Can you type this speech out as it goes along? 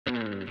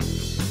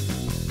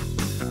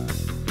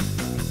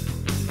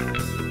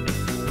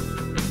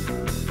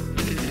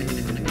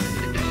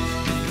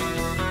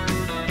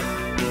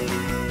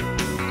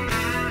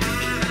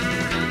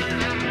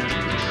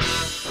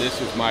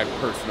my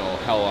personal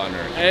hell on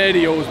earth.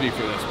 Eddie owes me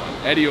for this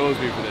one. Eddie owes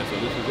me for this. So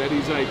this was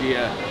Eddie's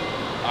idea.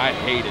 I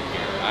hate it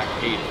here. I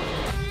hate it.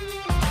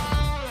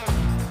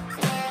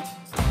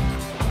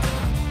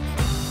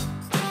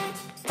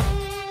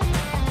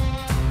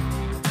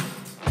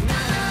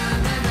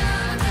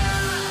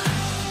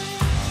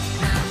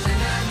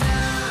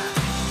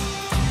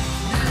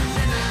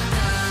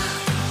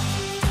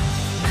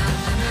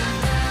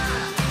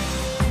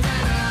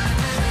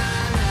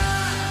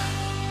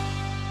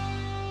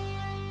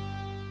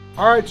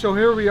 All right, so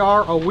here we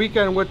are, a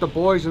weekend with the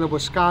boys in the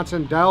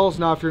Wisconsin Dells.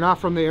 Now, if you're not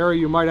from the area,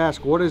 you might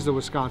ask, what is the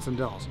Wisconsin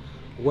Dells?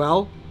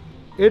 Well,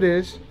 it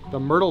is the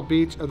Myrtle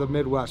Beach of the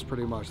Midwest,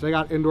 pretty much. They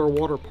got indoor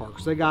water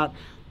parks, they got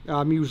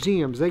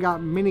museums, they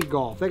got mini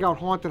golf, they got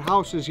haunted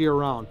houses year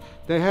round.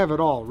 They have it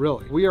all,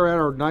 really. We are at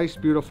our nice,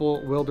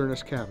 beautiful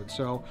wilderness cabin.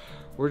 So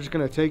we're just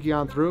gonna take you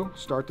on through,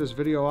 start this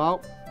video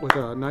out with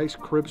a nice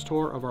cribs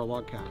tour of our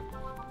log cabin.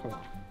 Come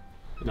on.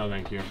 No,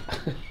 thank you.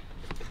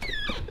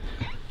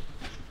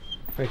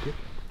 Thank you.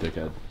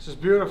 Dickhead. This is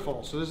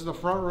beautiful. So this is the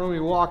front room.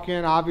 You walk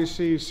in,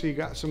 obviously you see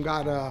some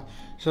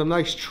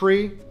nice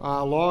tree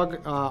log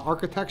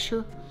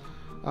architecture.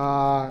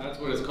 That's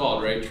what it's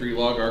called, right? Tree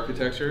log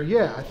architecture?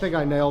 Yeah, I think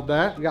I nailed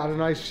that. You got a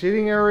nice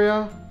seating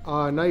area,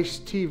 a nice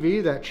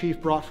TV that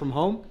Chief brought from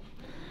home.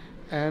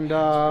 And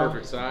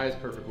perfect size,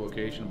 perfect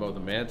location above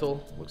the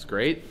mantle. Looks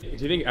great. Do you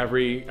think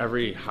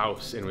every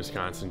house in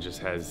Wisconsin just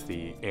has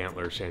the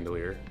antler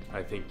chandelier?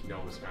 I think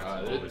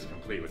Wisconsin is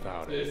complete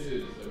without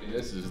it.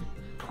 This is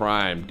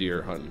prime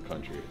deer hunting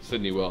country.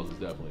 Sydney Wells is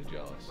definitely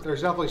jealous.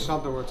 There's definitely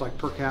something where it's like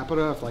per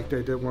capita, if like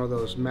they did one of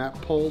those map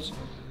polls,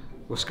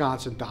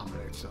 Wisconsin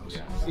dominates those.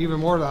 Yes. Even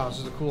more of the house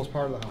is the coolest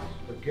part of the house.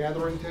 The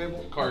gathering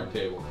table. Card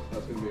table.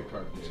 That's gonna be a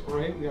card table.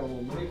 Great. We got a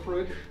little mini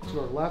fridge. To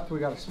our left, we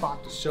got a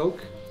spot to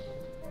soak.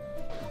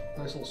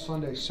 Nice little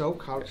Sunday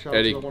soak.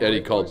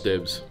 Eddie called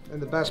dibs.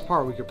 And the best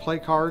part, we could play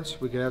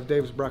cards, we could have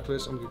Dave's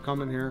breakfast, and we could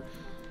come in here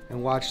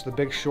and watch The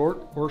Big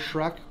Short or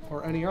Shrek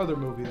or any other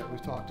movie that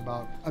we've talked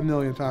about a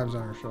million times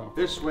on our show.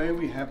 This way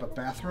we have a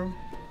bathroom.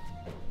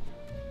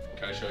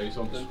 Can I show you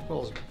something?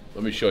 Well,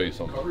 let me show you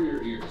something. Cover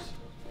your ears.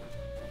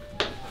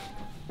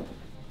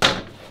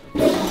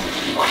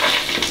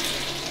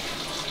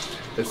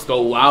 It's the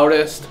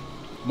loudest,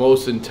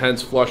 most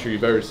intense flusher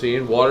you've ever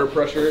seen. Water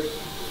pressure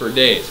for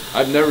days.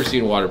 I've never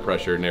seen water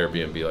pressure in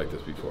Airbnb like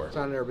this before. It's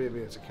not an Airbnb,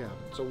 it's a cabin.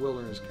 It's a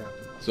wilderness cabin.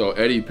 So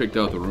Eddie picked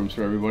out the rooms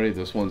for everybody.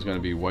 This one's gonna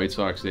be White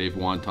Sox Dave,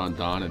 Wonton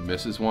Don, and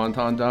Mrs.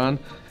 Wonton Don.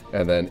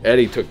 And then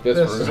Eddie took this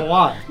room. This is a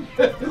lie.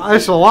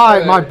 It's a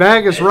lie. My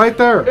bag is right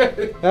there.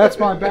 That's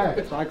my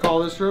bag. So I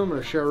call this room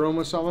and share a room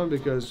with someone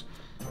because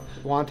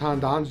Wonton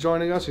Don's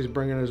joining us. He's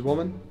bringing his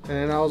woman.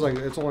 And I was like,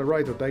 it's only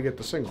right that they get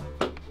the single.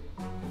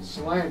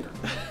 Slander.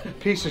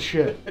 Piece of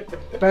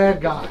shit.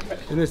 Bad guy.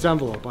 In this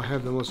envelope, I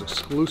have the most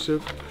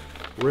exclusive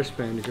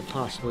wristband you could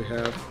possibly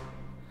have.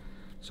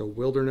 It's a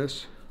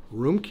wilderness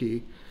room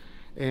key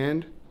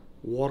and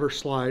water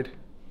slide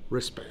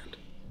wristband.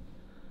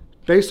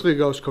 Basically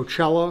goes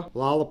Coachella,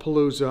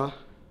 Lollapalooza,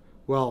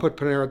 well, put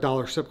Panera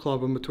Dollar Sip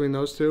Club in between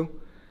those two,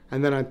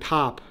 and then on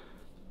top,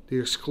 the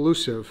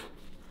exclusive,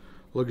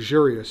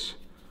 luxurious,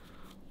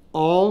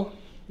 all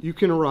you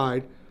can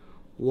ride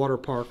water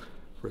park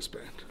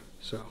wristband.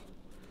 So,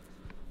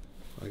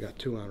 I got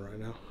two on right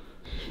now.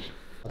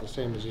 The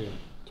same as you.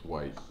 It's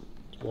white.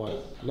 It's white.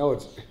 No,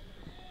 it's three.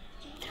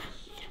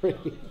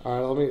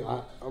 All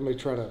right, let me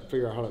try to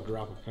figure out how to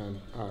drop a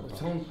pen. All right,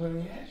 someone put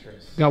in the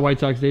address. Got White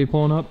Sox Dave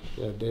pulling up.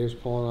 Yeah, Dave's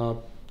pulling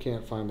up.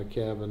 Can't find the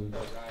cabin.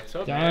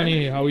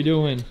 Donnie, how we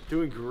doing?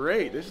 Doing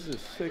great. This is a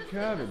sick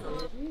cabin.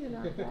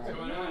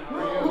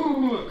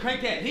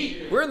 Crank that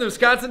heat. We're in the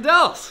Wisconsin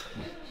Dells.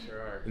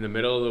 In the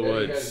middle of the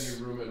woods,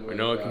 where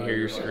no one can hear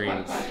your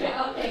screams.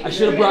 I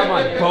should have brought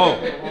my bow.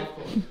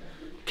 In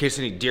case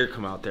any deer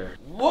come out there.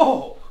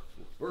 Whoa!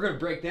 We're gonna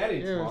break that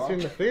in tomorrow. It's in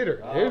the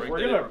theater, Dave.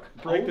 We're gonna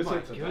break this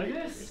into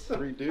goodness.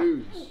 three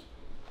dudes.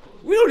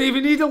 We don't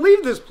even need to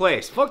leave this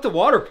place. Fuck the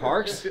water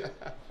parks.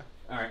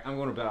 All right, I'm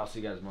going to bed. I'll see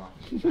you guys tomorrow.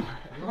 You going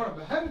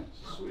to bed?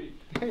 Sweet.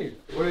 Hey,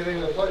 what do you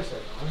think of the place?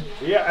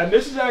 Yeah, and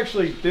this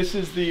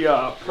is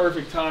the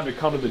perfect time to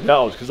come to the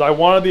Dells because I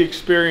wanted the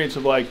experience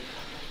of like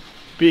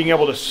being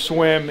able to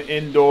swim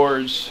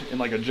indoors in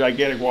like a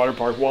gigantic water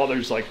park while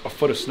there's like a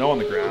foot of snow on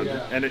the ground,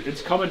 and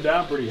it's coming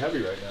down pretty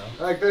heavy right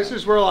now. Like this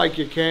is where like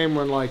you came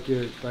when like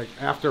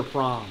after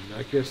prom.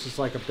 Like this is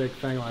like a big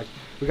thing. Like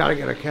we got to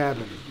get a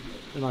cabin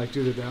and like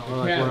do the or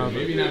like wherever.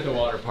 Maybe not the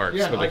water parks,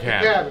 yeah, but like the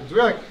cabin. The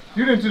like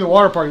you didn't do the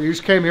water park. You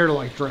just came here to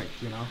like drink,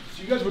 you know.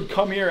 So you guys would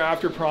come here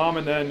after prom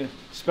and then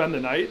spend the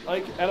night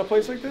like at a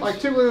place like this? Like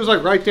typically it was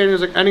like right there. It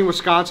was like any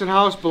Wisconsin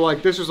house, but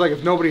like this was like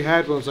if nobody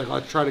had one, it's like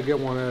let's try to get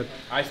one at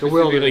I the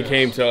wilderness. specifically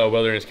came to a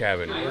wilderness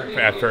cabin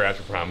after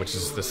prom, which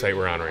is the site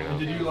we're on right now.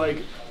 Did you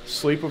like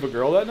sleep with a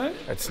girl that night?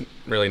 That's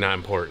really not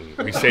important.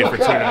 We stayed for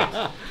 2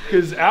 nights.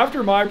 Because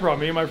after my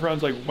prom, me and my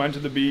friends like went to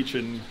the beach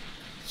and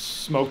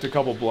smoked a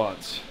couple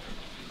blunts.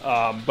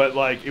 But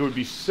like it would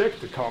be sick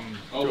to come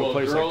to a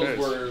place like this.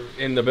 Girls were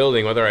in the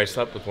building whether I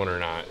slept with one or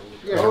not.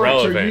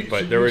 irrelevant,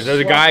 but there's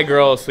a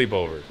guy-girl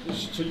sleepover.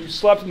 So you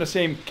slept in the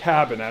same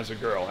cabin as a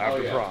girl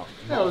after prom?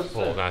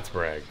 Well, not to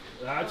brag.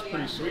 That's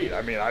pretty sweet.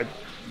 I mean, I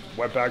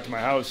went back to my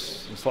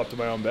house and slept in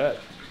my own bed.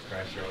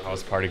 Crashed your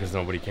house party because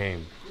nobody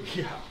came.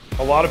 Yeah.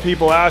 A lot of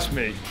people ask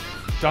me,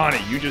 Donnie,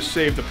 you just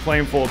saved a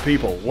plane full of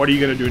people. What are you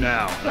going to do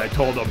now? And I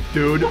told them,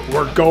 dude,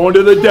 we're going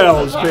to the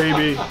Dells,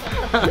 baby.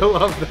 I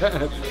love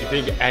that. You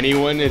think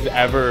anyone has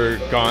ever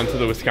gone to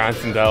the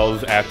Wisconsin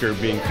Dells after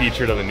being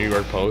featured on the New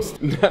York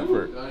Post?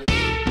 Never.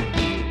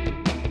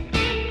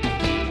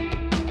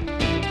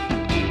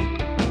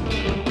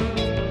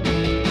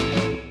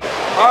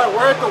 All right,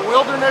 we're at the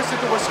Wilderness at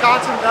the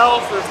Wisconsin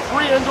Dells. There's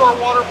 3 indoor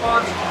water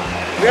parks.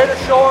 We had to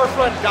show our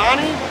friend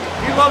Donnie.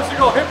 He loves to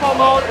go hippo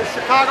mode in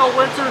Chicago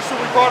winter, so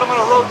we brought him on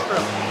a road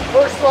trip.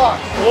 First thoughts.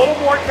 A little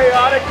more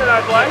chaotic than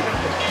I'd like.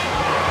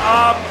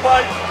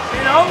 But, you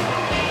know,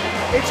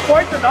 it's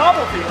quite the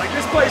novelty. Like,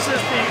 this place is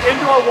the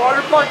indoor water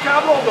park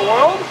capital of the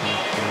world.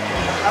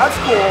 That's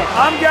cool.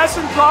 I'm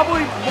guessing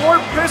probably more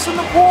piss in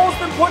the pools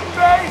than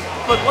Put-in-Bay,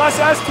 but less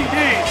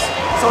STDs.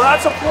 So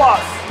that's a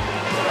plus.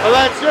 Well,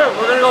 that's it.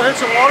 We're going to go hit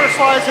some water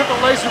slides, hit the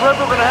lazy river.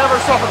 We're going to have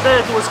ourselves a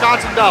day at the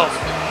Wisconsin Dells.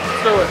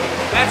 Let's do it.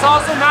 That's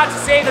also not to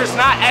say there's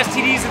not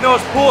STDs in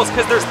those pools,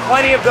 because there's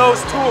plenty of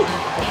those too.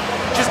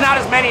 Just not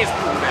as many as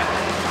Put-in-Bay.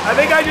 I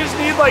think I just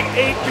need like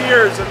 8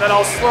 beers and then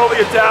I'll slowly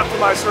adapt to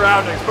my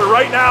surroundings. But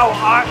right now,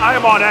 I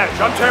am on edge.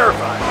 I'm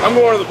terrified. I'm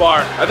going to the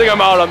bar. I think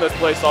I'm out on this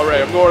place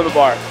already. I'm going to the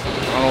bar.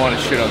 I don't want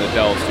to shit on the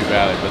Dells too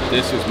badly, but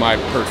this is my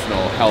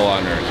personal hell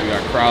on earth. We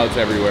got crowds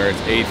everywhere.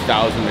 It's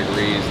 8,000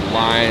 degrees,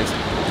 lines,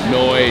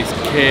 noise,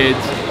 kids.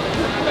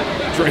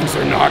 Drinks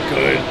are not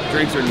good.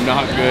 Drinks are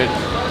not good.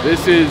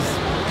 This is,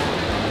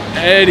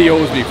 Eddie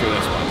owes me for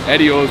this one.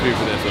 Eddie owes me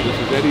for this one. This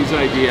is Eddie's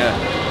idea.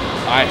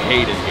 I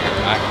hate it here.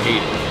 I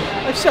hate it.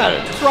 I said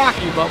it. It's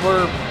rocky, but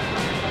we're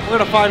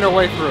gonna find our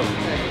way through.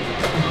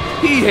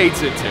 He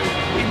hates it too.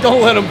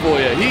 Don't let him fool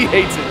you. He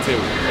hates it too.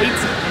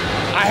 Hates it.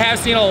 I have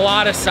seen a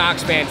lot of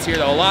Sox fans here,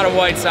 though. A lot of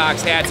White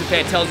Sox hats, if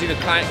that tells you the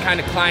kind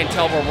of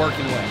clientele we're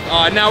working with.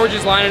 Now we're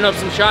just lining up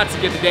some shots to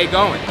get the day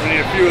going. I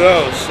need a few of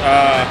those.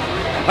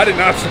 I did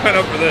not sign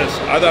up for this.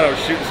 I thought I was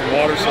shooting some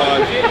water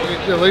slides.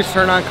 At least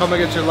turn on Come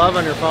Against Your Love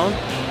on your phone.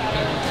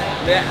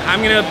 Yeah,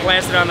 I'm gonna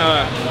blast it on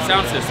the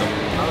sound system.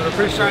 I would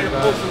appreciate Trying to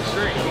that. pull some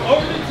strings.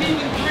 Over the team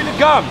and through the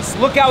gums.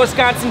 Look out,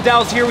 Wisconsin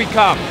Dells, here we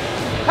come.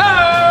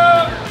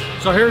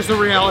 So here's the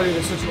reality of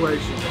the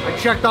situation. I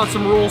checked out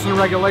some rules and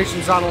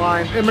regulations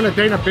online. I'm in a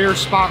Dana Beer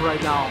spot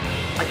right now.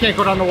 I can't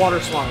go down the water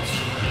slides.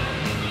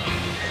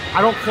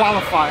 I don't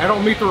qualify. I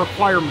don't meet the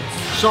requirements.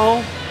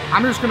 So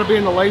I'm just gonna be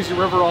in the lazy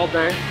river all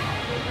day.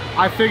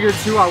 I figured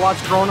too, I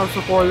watched Grown Ups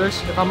before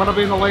this. If I'm gonna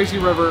be in the lazy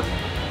river,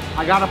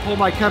 I gotta pull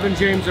my Kevin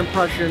James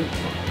impression.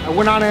 I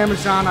went on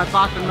Amazon, I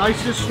bought the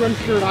nicest swim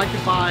shirt I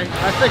could buy.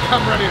 I think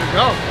I'm ready to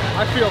go.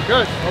 I feel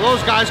good. Well,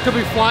 those guys could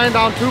be flying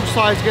down tube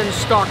slides getting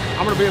stuck.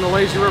 I'm gonna be in the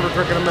lazy river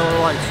drinking a Miller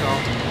Lite, so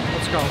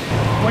let's go.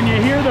 When you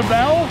hear the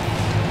bell,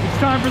 it's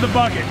time for the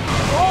bucket.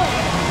 Oh,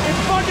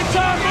 it's bucket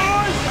time,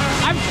 boys!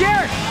 I'm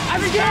scared! I'm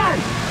scared!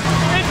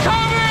 It's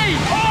coming!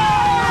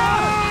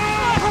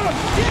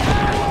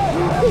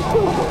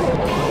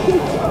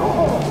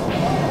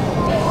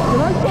 Can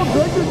I still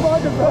drink this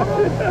bucket?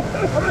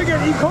 I'm gonna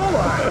get E.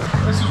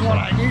 coli. This is what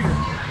I needed.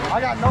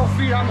 I got no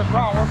feet on the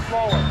ground, we're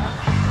flowing.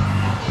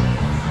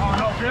 Oh,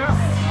 no, yeah?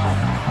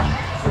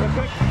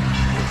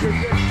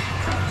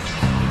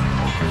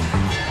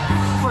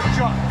 Quick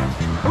jump.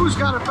 Who's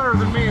got it better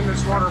than me in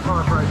this water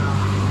park right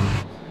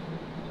now?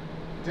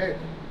 Dave.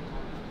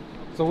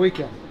 It's a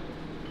weekend.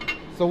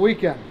 It's a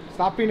weekend.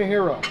 Stop being a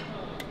hero.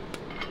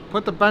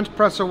 Put the bench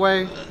press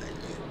away.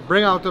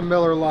 Bring out the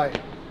Miller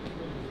Lite.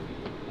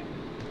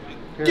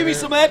 Here, Give me here.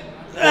 some of that.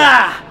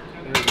 Ah!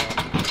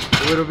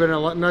 It would have been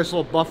a nice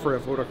little buffer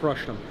if it would have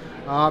crushed them.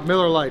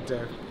 Miller Lite,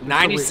 Dave.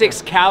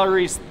 96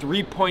 calories,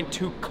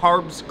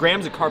 3.2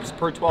 grams of carbs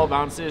per 12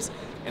 ounces,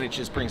 and it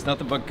just brings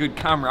nothing but good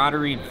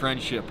camaraderie and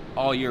friendship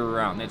all year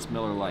round. That's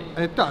Miller Lite.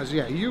 It does,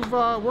 yeah. You've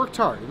worked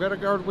hard. You've had a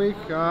hard week.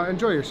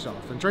 Enjoy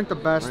yourself and drink the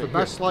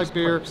best light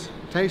beer.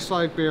 Tastes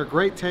like beer.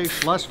 Great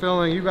taste, less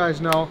filling. You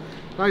guys know.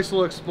 Nice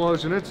little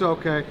explosion. It's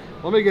okay.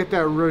 Let me get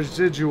that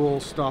residual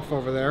stuff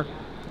over there.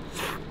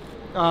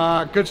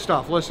 Good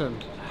stuff. Listen,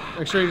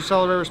 make sure you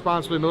celebrate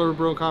responsibly. Miller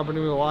Brewing Company,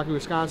 Milwaukee,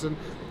 Wisconsin.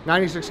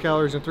 96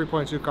 calories and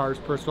 3.2 carbs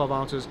per 12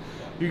 ounces.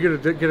 You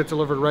get it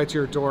delivered right to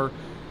your door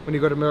when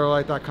you go to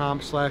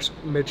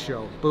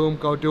MillerLite.com/midshow. Boom,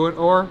 go do it.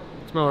 Or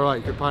it's Miller Lite.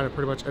 You can find it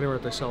pretty much anywhere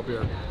that they sell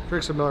beer.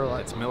 Drink some Miller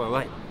Lite. It's Miller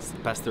Lite. It's the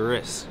best there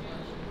is.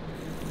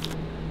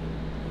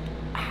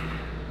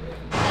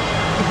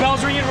 The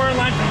bell's ringing. We're in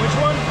line for which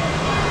one?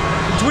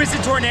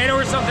 Twisted Tornado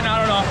or something? I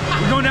don't know.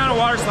 We're going down a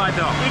water slide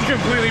though. We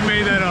completely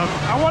made that up.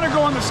 I want to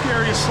go on the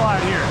scariest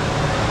slide here.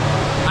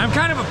 I'm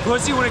kind of a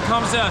pussy when it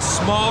comes to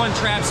small and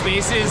trapped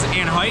spaces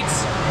and heights,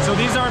 so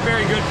these aren't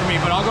very good for me,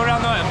 but I'll go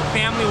down the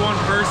family one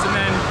first and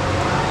then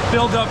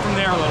build up from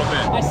there a little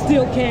bit. I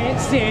still can't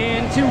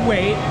stand to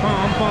wait.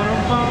 Bum, bum,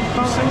 bum,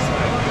 bum.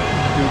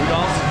 Doodle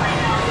dolls?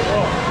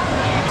 Oh.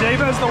 Dave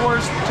has the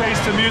worst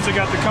taste in music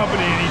at the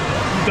company, and he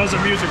does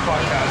a music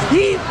podcast.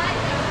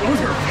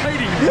 Those are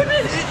fighting. Him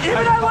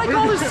and I like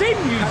all the same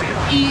music.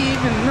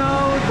 Even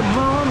though the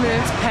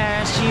moments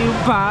pass you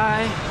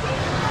by,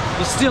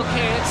 you still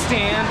can't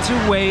stand to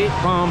wait.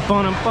 Bum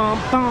bum bum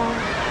bum.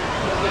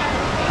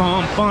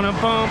 Bum bum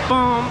bum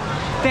bum.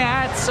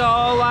 That's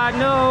all I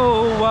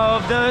know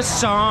of the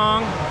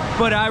song,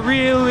 but I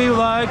really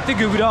like the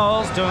Goo Goo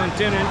Dolls. Dun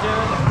dun dun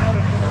dun.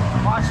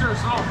 Watch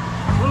this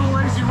little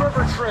lazy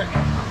river trick.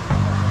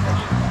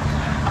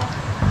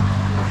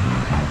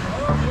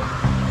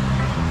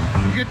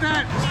 You get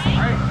that?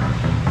 Right.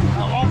 I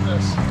love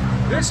this.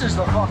 This is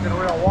the fucking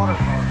real water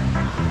park.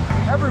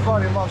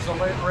 Everybody loves the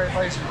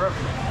lazy river.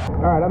 All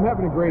right, I'm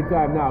having a great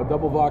time now.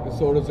 Double vodka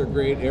sodas are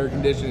great, air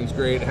conditioning's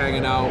great,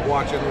 hanging out,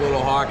 watching a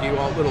little hockey, a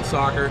little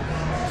soccer.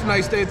 It's a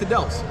nice day at the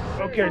Dells.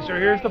 Okay, so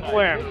here's the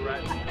plan.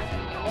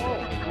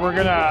 We're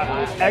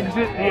gonna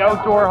exit the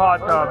outdoor hot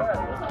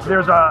tub.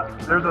 There's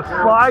a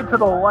slide to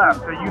the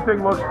left that you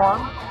think looks fun.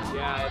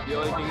 Yeah, the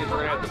only thing is we're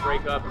gonna have to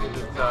break up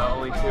because it's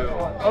only 2.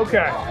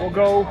 Okay, we'll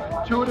go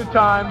 2 at a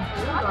time.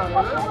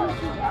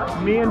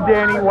 Me and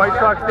Danny, White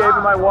Sox Dave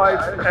and my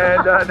wife,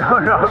 and no,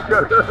 I'm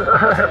good.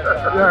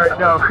 All right,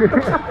 no.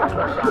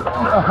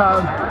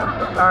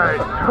 All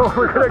right, so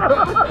we're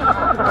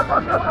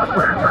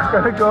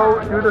gonna go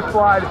do the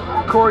slide.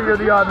 Corey, you're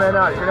the odd man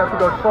out. You're gonna have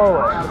to go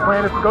solo. The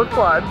plan is to go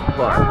slide.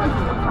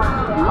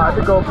 Hide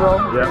the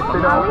GoPro. Yeah.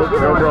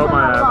 GoPro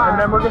my ass. And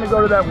then we're gonna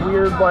go to that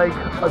weird like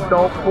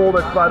adult pool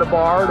that's by the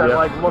bar that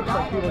like looks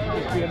like people should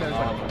just be in there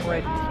like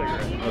planting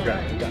cigarettes. Okay.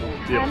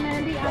 Hi,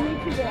 Mandy. I need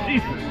to go.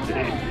 Jesus,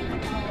 Dave.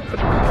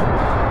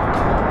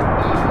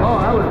 Oh,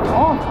 that was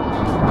awesome.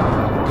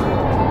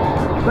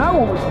 That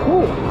one was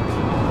cool.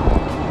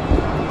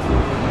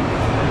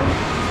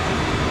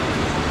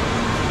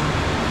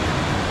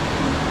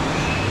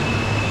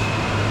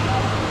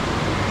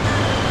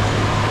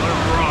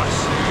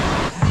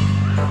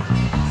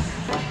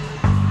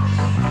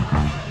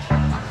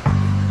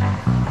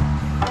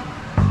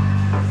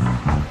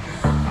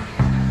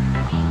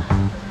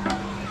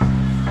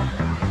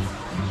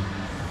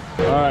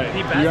 Alright,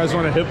 you guys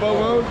want a hippo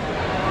mode?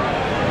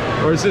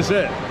 Or is this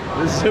it?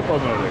 This is hippo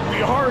mode. Be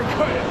hard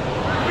cut.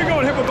 We're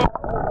going hippo mode.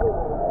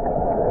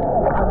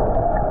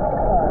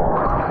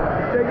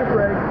 Take a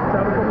break.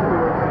 Have a couple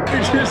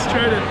beers. Just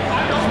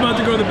about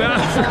to go to the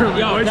bathroom.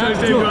 White Sox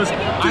Dave goes,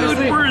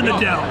 dude, we're in the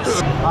Dells.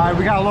 All right,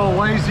 we got a little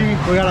lazy.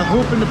 We got a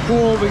hoop in the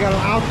pool. We got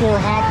an outdoor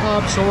hot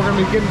tub, so we're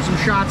gonna be getting some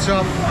shots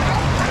up.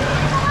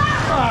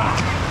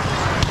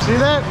 See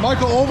that?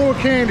 Michael Oval with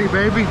candy,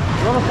 baby.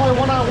 You wanna play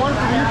one-on-one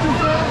for the YouTube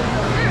fan?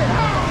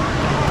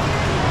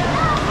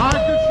 All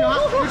right, good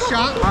shot, good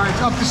shot. All right, it's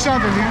up to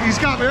 7.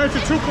 He's got me. It's a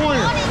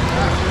 2-pointer.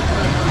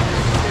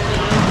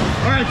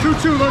 All right,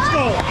 2-2, let's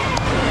go.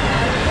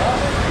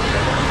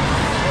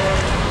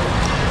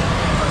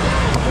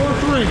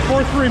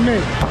 4-3 me.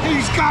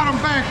 He's got him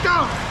backed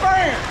out.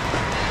 Bam!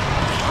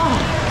 Oh.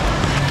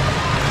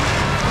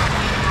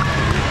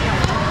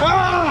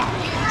 Ah!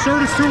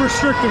 Shirt is too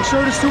restricting.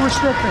 Shirt is too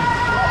restricting.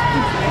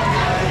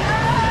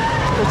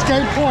 It's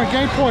game point.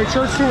 Game point.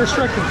 Shirt's too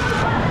restricting.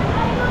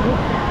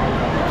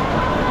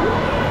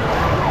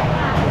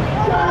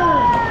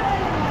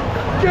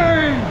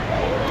 Game.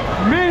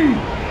 Me.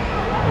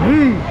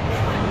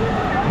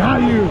 Not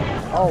you.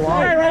 Oh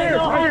wow.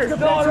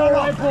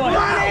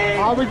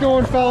 How we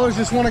doing, fellas?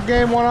 Just won a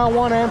game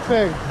one-on-one and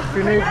pig. If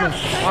you need me. All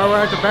right, we're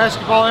at the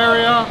basketball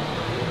area.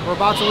 We're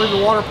about to leave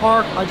the water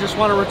park. I just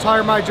want to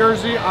retire my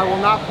jersey. I will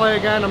not play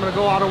again. I'm going to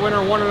go out a winner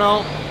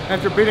 1-0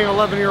 after beating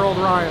 11-year-old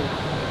Ryan.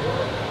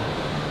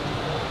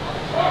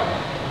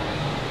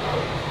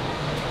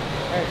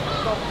 Hey,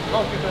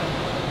 don't get that.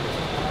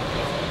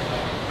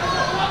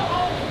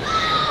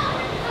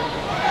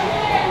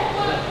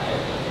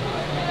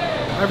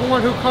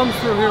 Everyone who comes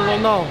through here will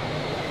know.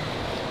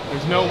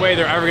 There's no way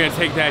they're ever gonna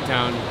take that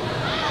down.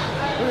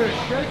 Look at this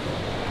shit.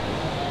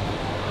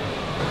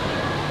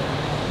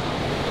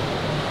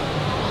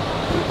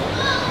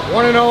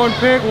 One and 0 in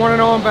pig,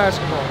 1-0 in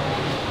basketball.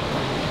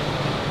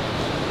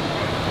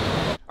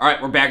 All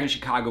right, we're back in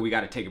Chicago. We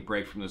got to take a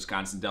break from the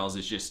Wisconsin Dells.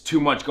 There's just too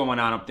much going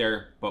on up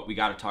there, but we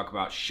got to talk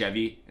about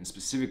Chevy, and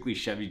specifically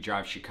Chevy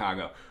Drive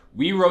Chicago.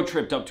 We road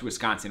tripped up to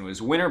Wisconsin. It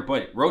was winter,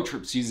 but road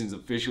trip season's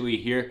officially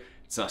here.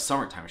 It's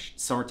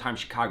summertime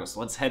Chicago.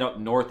 So let's head up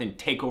north and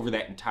take over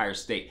that entire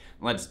state.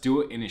 Let's do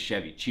it in a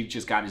Chevy. Chief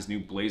just got his new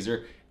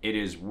Blazer. It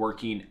is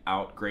working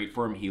out great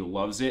for him. He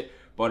loves it.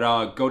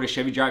 But go to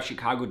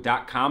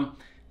ChevyDriveChicago.com.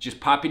 Just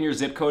pop in your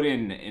zip code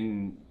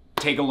and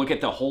take a look at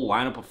the whole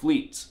lineup of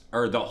fleets,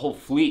 or the whole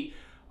fleet.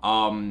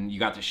 You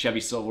got the Chevy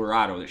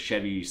Silverado, the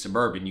Chevy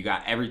Suburban. You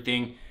got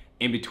everything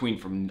in between,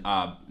 from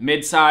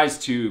mid-size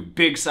to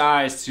big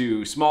size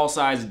to small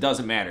size. It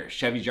doesn't matter.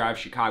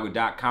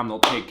 ChevyDriveChicago.com. They'll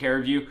take care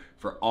of you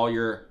for all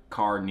your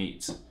car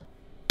needs.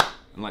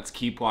 And let's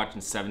keep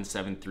watching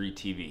 773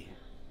 TV.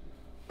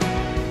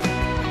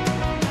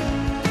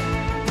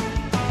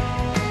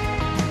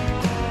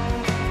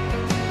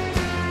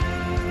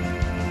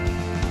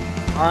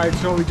 All All right,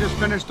 so we just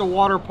finished the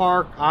water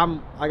park.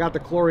 I got the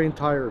chlorine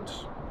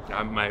tires.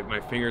 My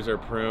fingers are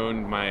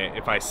pruned.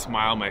 If I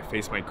smile, my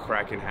face might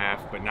crack in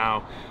half. But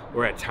now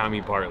we're at Tommy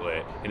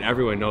Bartlett, and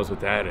everyone knows what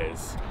that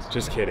is.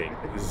 Just kidding.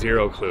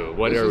 Zero clue.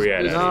 What are we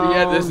at?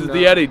 This is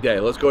the Eddie Day.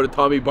 Let's go to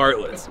Tommy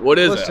Bartlett's. What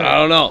is it? I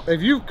don't know.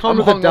 If you've come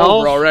I'm to the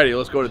Dells already,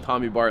 let's go to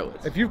Tommy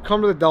Bartlett's. If you've come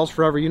to the Dells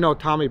forever, you know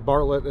Tommy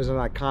Bartlett is an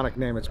iconic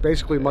name. It's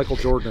basically Michael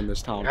Jordan in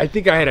this town. I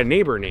think I had a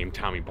neighbor named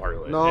Tommy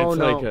Bartlett. No, it's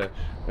no. like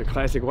a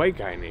classic white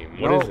guy name.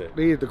 What is it?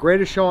 The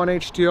greatest show on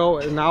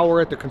HTO, and now we're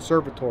at the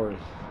conservatory.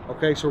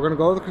 Okay, so we're gonna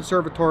go to the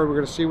conservatory. We're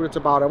gonna see what it's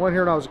about. I went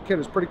here when I was a kid.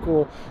 It's pretty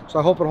cool. So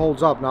I hope it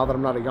holds up now that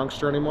I'm not a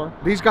youngster anymore.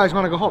 These guys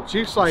want to go home.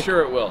 Chief's like, I'm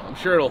sure it will. I'm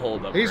sure it'll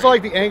hold up. He's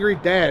like the angry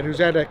dad who's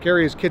had to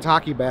carry his kid's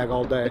hockey bag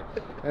all day,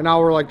 and now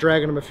we're like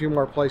dragging him a few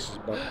more places.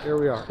 But here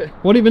we are.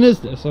 What even is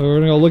this? So we're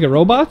gonna go look at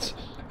robots?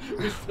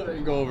 We still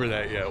didn't go over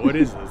that yet. What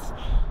is this?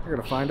 You're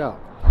gonna find out.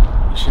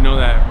 You should know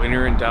that when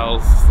you're in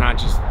Dells, it's not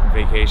just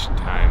vacation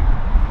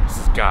time. This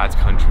is God's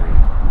country.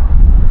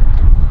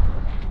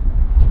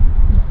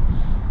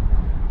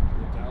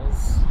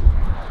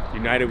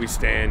 United we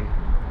stand,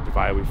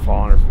 divided we fall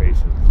on our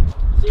faces.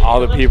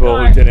 All the people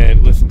who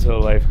didn't listen to the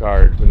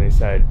lifeguard when they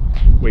said,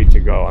 wait to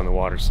go on the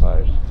water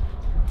slide.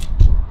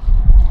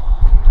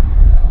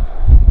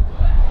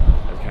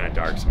 That's kind of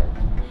dark, sorry.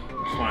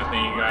 I just want to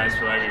thank you guys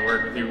for letting me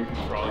work with you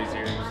for all these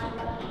years.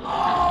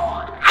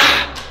 I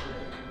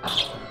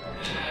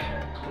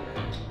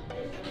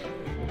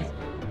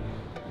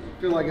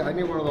feel like I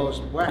need one of those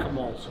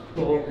whack-a-moles.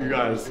 Oh, you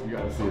guys see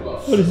this.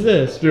 What is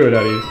this? Do it,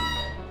 Eddie.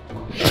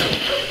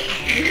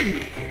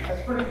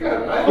 That's pretty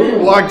good, right? He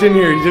walked in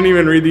here, he didn't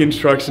even read the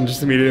instructions,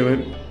 just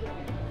immediately.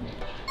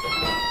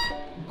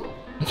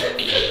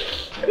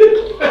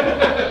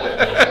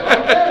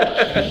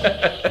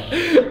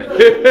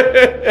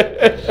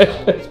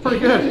 It's pretty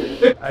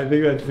good. I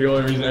think that's the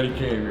only reason Eddie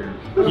came here.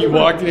 He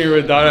walked in here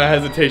without a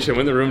hesitation,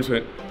 when the rooms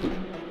went.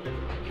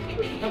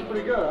 That's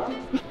pretty good, huh?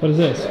 What is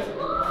this?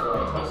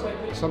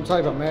 Some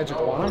type of magic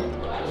wand.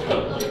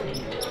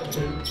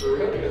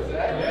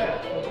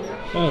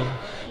 Oh,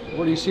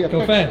 Where do you see a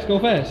go picture? fast, go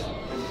fast.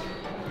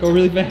 Go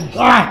really fast.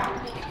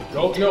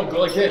 Go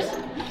like this.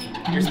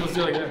 You're supposed to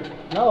do like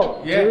that.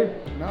 No, Yeah. dude,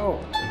 no.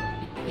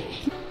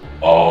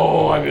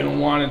 Oh, I've been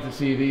wanting to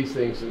see these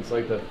things since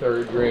like the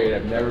 3rd grade.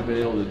 I've never been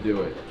able to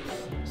do it.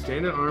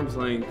 Stand at arm's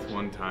length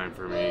one time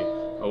for me.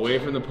 Away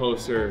from the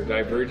poster,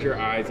 diverge your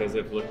eyes as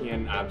if looking at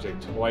an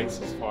object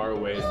twice as far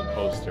away as the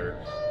poster.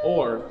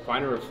 Or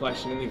find a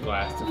reflection in the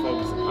glass to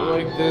focus upon.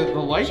 Like the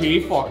light's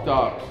Chief? fucked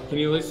up. Can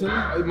you listen?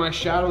 My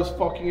shadow's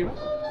fucking it up.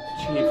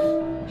 Chief,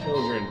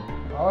 children.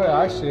 Oh yeah,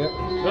 I see it.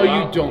 No,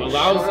 you don't.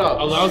 Allow Shut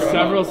up.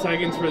 several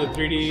seconds for the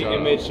 3D Shut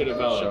image up. to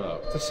develop. Shut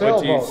up. It's a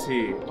What do you sailboat.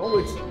 see? No,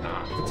 it's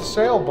not. It's a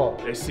sailboat.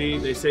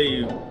 They say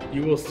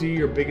you will see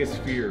your biggest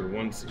fear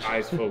once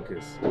eyes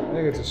focus. I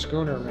think it's a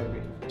schooner,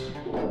 maybe.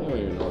 I don't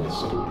even know what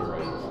schooner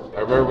is. I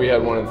remember we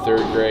had one in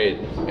 3rd grade,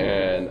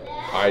 and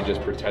I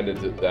just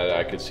pretended that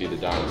I could see the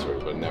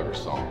dinosaurs, but never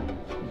saw them.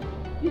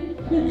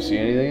 You see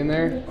anything in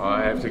there?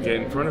 I have to get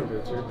in front of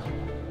it, too.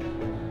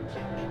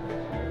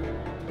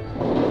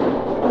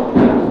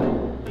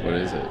 What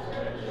is it?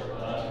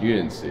 You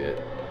didn't see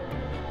it.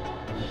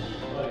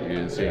 You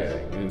didn't see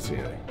anything. You didn't see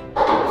anything.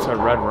 It's a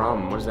red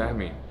rum. What does that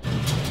mean?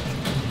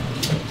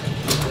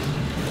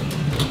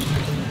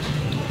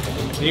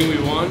 Think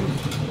we won?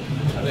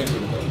 I think we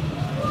will. You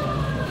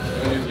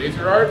want to use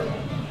laser art?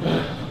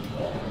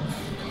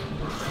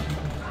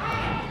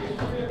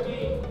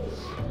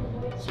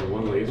 So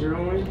one laser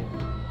only?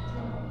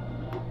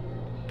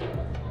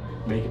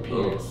 Make a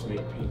penis. Make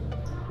a penis.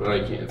 But I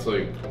can't.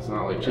 It's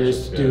not like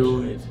Just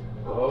do it.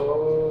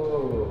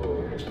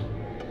 Oh.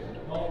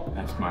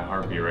 That's my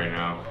heartbeat right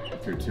now.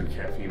 After 2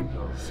 caffeine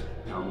pills.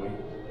 Tell me.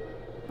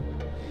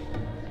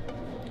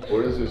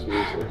 What is this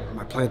music?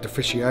 My plantar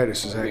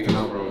fasciitis is acting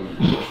up.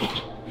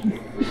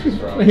 This is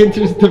from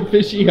Plantar's the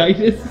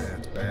fasciitis.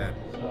 That's bad.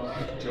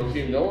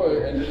 Joakim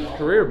Noah ended his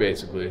career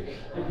basically.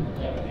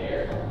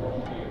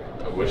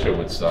 I wish it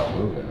would stop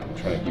moving. I'm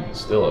trying to keep it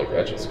still like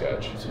Etch a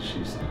Sketch.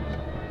 She said.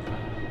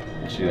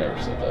 She never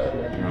said that.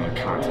 You know the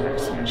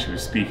context when she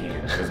was speaking.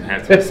 It doesn't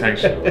have to be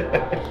sexual.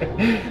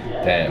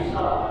 Damn.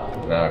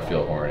 Now I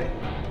feel horny.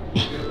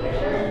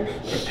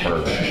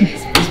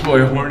 This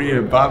boy horny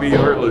and Bobby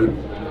Hartland.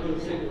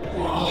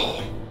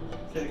 Whoa.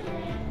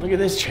 Look at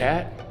this,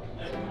 chat.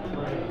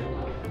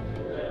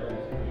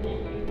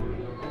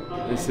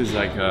 This is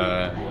like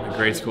a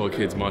grade school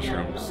kid's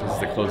mushrooms. This is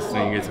the closest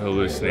thing you get to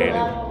hallucinating.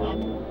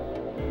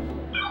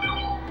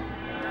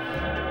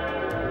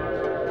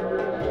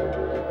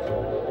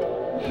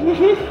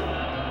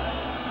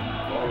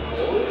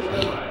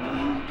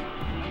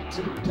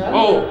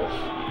 Oh!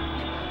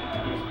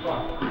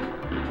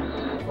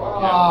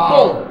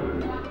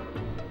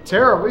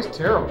 Terrible. He's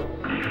terrible.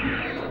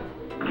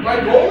 My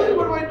goalie?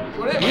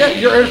 What am I? Yeah,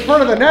 you're in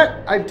front of the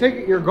net. I take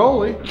it you're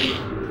goalie.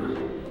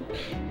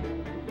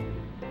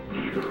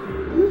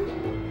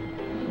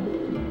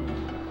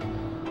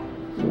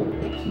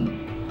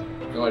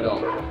 No, I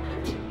don't.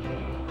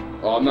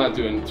 Well, I'm not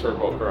doing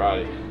turbo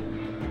karate.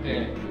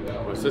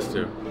 What's this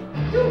do?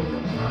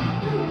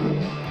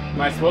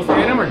 Am I supposed to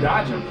hit him or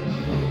dodge him?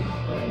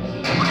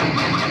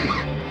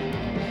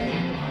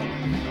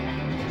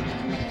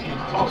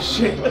 Oh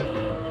shit.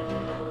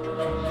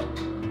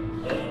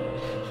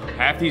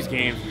 Half these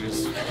games are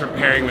just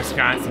preparing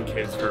Wisconsin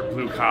kids for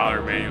blue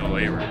collar manual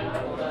labor.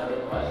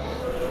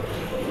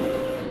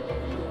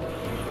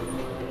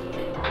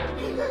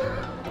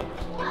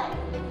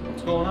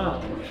 What's going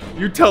on?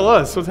 You tell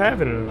us what's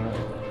happening tonight.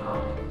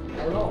 I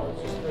don't know.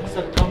 They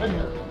said come in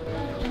here.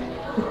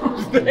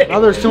 Now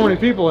there's too many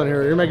people in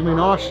here. You're making me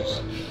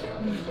nauseous.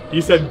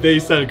 You said they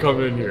said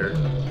come in here.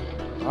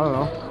 I don't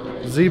know.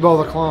 Zebo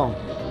the clown.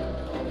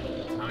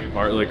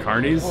 Bartlett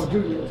Carnies? Oh,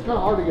 dude, it's kind of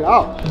hard to get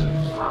out.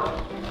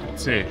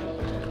 Let's see.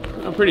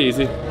 Oh, pretty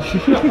easy.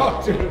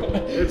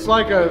 It's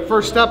like a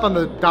first step on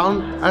the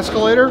down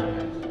escalator.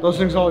 Those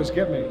things always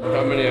get me.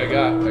 How many I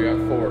got? I got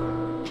 4.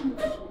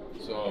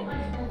 So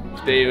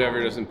if Dave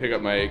ever doesn't pick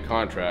up my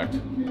contract, I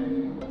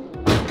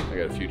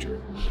got a future.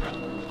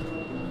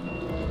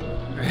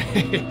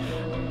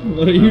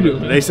 What are you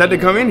doing? They said to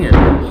come in here.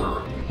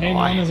 Hang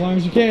on as long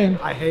as you can.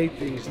 I hate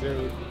these,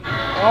 dude.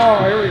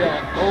 Oh, here we go.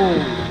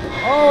 Oh.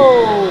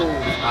 Oh.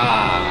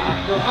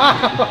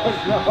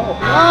 Ah. No.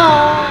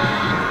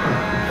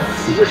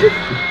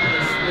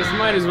 This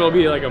might as well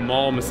be like a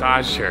mall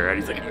massage chair. And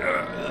he's like,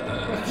 ugh.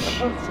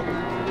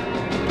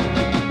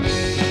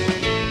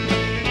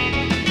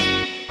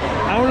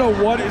 I don't know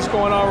what is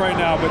going on right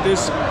now, but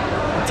this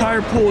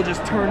entire pool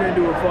just turned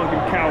into a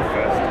fucking cow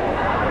fest.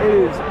 It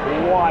is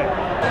wild.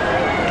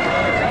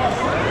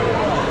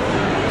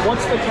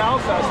 What's the cow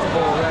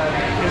festival that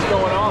is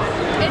going on?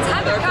 It's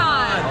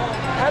HeatherCon.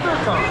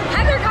 HeatherCon.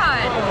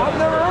 HeatherCon. I've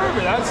never heard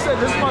of it. This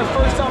is my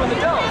first time in the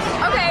Dells.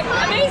 Okay,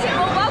 amazing.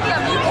 Well,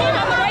 welcome. You came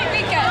on the right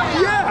weekend.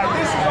 Yeah,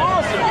 this is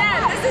awesome.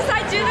 Yeah, I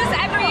do this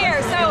every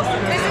year. So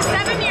this is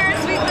 7 years.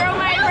 We throw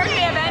my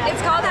birthday event. It's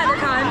called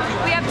HeatherCon.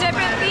 We have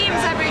different themes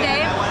every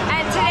day,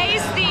 and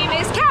today's theme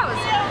is cows.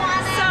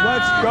 So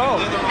let's go.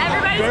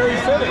 Everybody,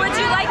 would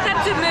you like them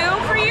to moo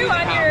for you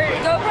on your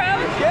GoPro?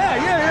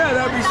 Yeah,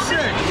 that'd be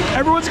sick.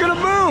 Everyone's gonna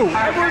moo. We're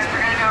gonna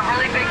do a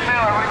really big moo.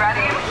 Are we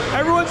ready?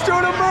 Everyone's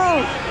doing a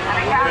moo. On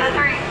a count of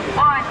 3.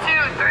 1,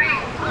 2, 3.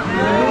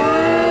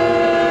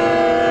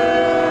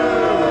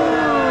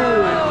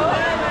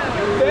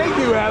 Thank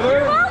you, Heather.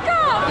 You're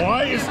welcome.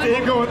 Why is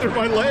Dave going through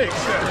my legs?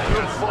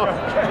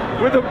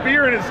 With a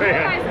beer in his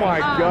hand. Oh my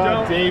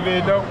God,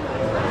 David. No.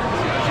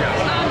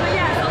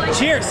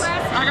 Cheers.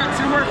 I got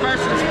 2 more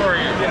questions for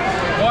you.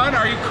 Yes. 1,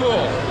 are you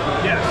cool?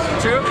 Yes.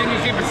 2, can you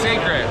keep it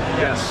secret?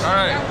 Yes. All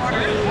right. I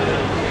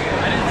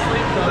didn't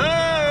sleep.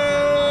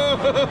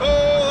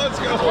 Oh, let's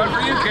go. One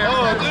for you, Karen.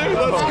 Oh, dude,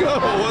 let's go.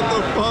 What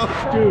the fuck?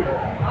 Dude,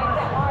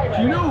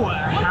 do you know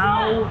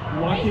how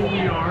lucky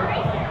we are?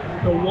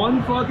 The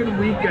one fucking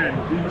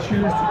weekend we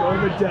choose to go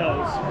to the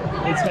Dells,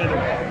 it's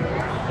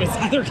HeatherCon. It's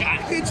HeatherCon.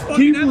 It's fucking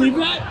Can you believe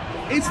that?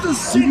 It's the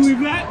 6th. Can you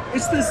believe that?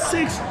 It's the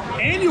 6th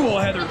annual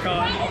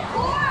HeatherCon.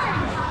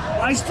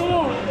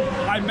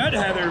 I met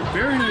Heather,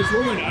 very nice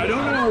woman. I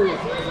don't know.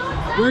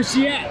 Where's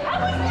she at?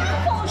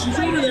 She's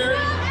over there.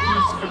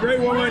 She's a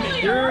great woman.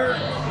 You're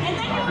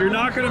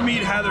not gonna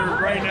meet Heather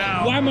right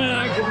now. Why am I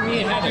not gonna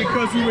meet Heather?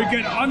 Because we would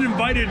get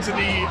uninvited to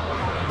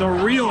the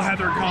real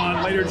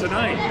HeatherCon later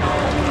tonight.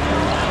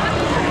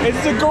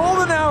 It's the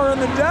golden hour in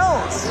the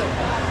Dells.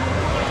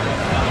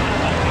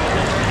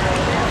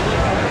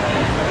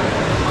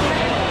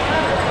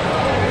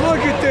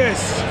 Look at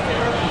this.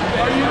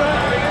 Are you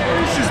not?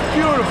 This is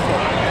beautiful.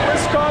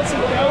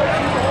 Wisconsin Dells.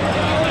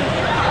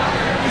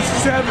 This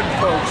is heaven,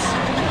 folks.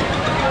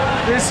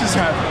 This is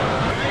heaven.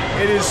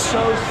 It is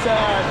so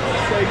sad to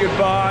say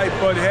goodbye,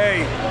 but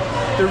hey,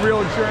 the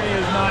real journey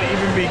has not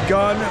even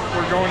begun.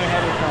 We're going to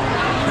HeatherCon.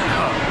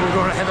 We're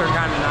going to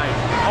HeatherCon tonight.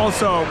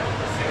 Also,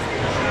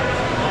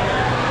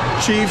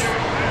 Chief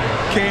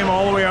came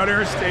all the way out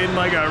here, stayed in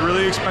like a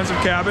really expensive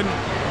cabin,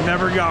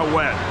 never got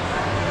wet.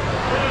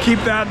 Keep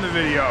that in the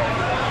video.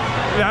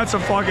 That's a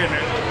fucking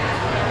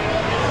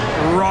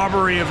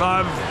robbery if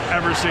I've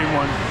ever seen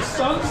one.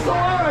 Sun's still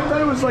out? I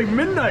thought it was like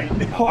midnight.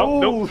 Oh,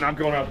 nope, not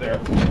going out there.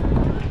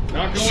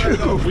 Not going out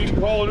there. We can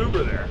call an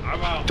Uber there.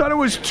 I'm out. Thought it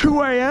was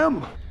 2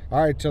 a.m.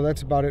 All right, so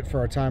that's about it for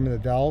our time in the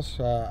Dells.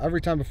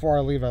 Every time before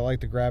I leave, I like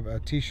to grab a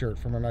t-shirt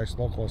from a nice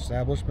local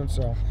establishment,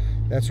 so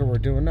that's what we're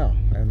doing now.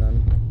 And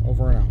then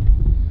over and out.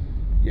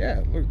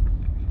 Yeah, look.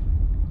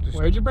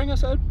 Where'd you bring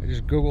us, Ed? I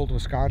just Googled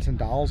Wisconsin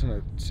Dolls and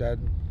it said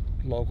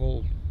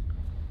local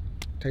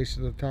taste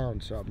of the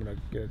town, so I'm gonna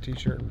get a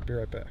t-shirt and be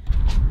right back.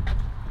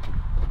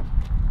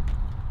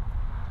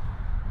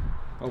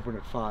 Open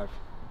at 5.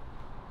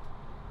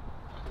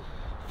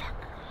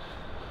 Fuck.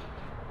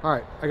 All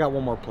right, I got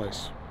one more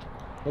place.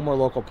 One more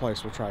local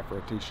place we'll try for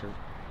a t-shirt.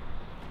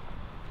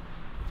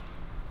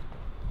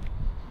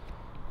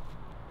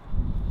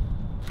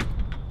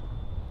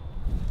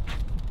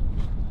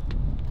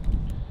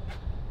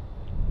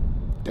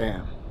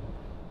 Damn.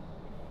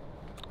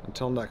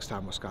 Until next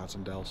time,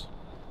 Wisconsin Dells.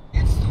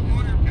 It's the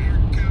water park.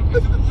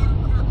 It's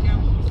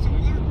the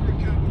water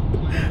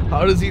park.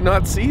 How does he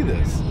not see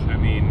this? I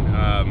mean,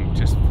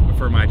 just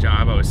for my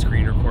job, I was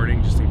screen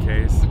recording just in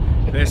case.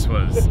 This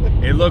was,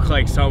 it looked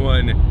like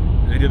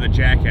someone, they did the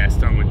jackass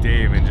stunt with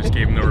Dave and just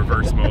gave him the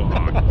reverse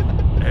mohawk.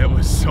 It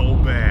was so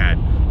bad.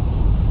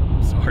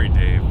 Sorry,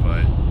 Dave,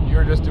 but You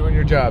were just doing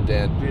your job,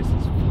 Dan. this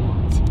is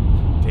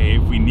fucked.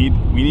 Dave, we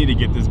need to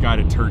get this guy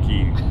to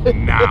Turkey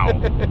now.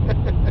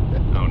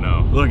 Oh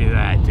no, look at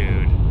that,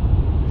 dude.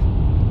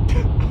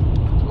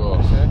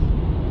 Okay.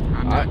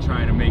 I'm not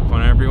trying to make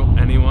fun of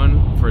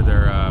anyone for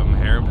their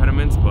hair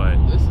impediments, but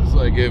This is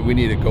like we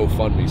need a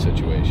GoFundMe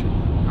situation.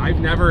 I've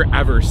never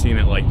ever seen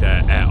it like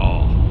that at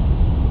all.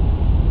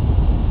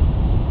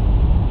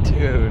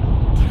 Dude.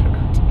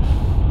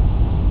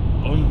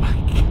 Oh my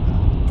god.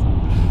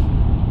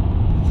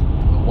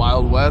 The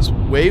Wild West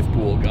wave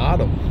pool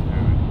got him.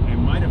 It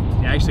might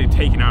have actually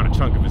taken out a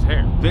chunk of his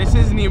hair. This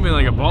isn't even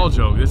like a ball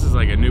joke. This is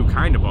like a new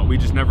kind of ball. We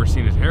just never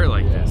seen his hair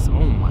like this.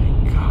 Oh my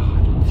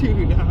god.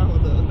 Dude, how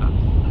the...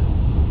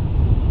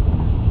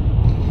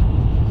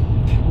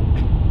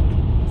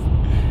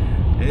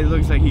 It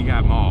looks like he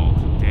got mauled,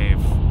 Dave.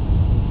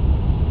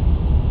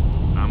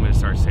 I'm gonna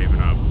start saving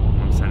up.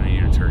 I'm sending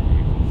you to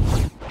Turkey.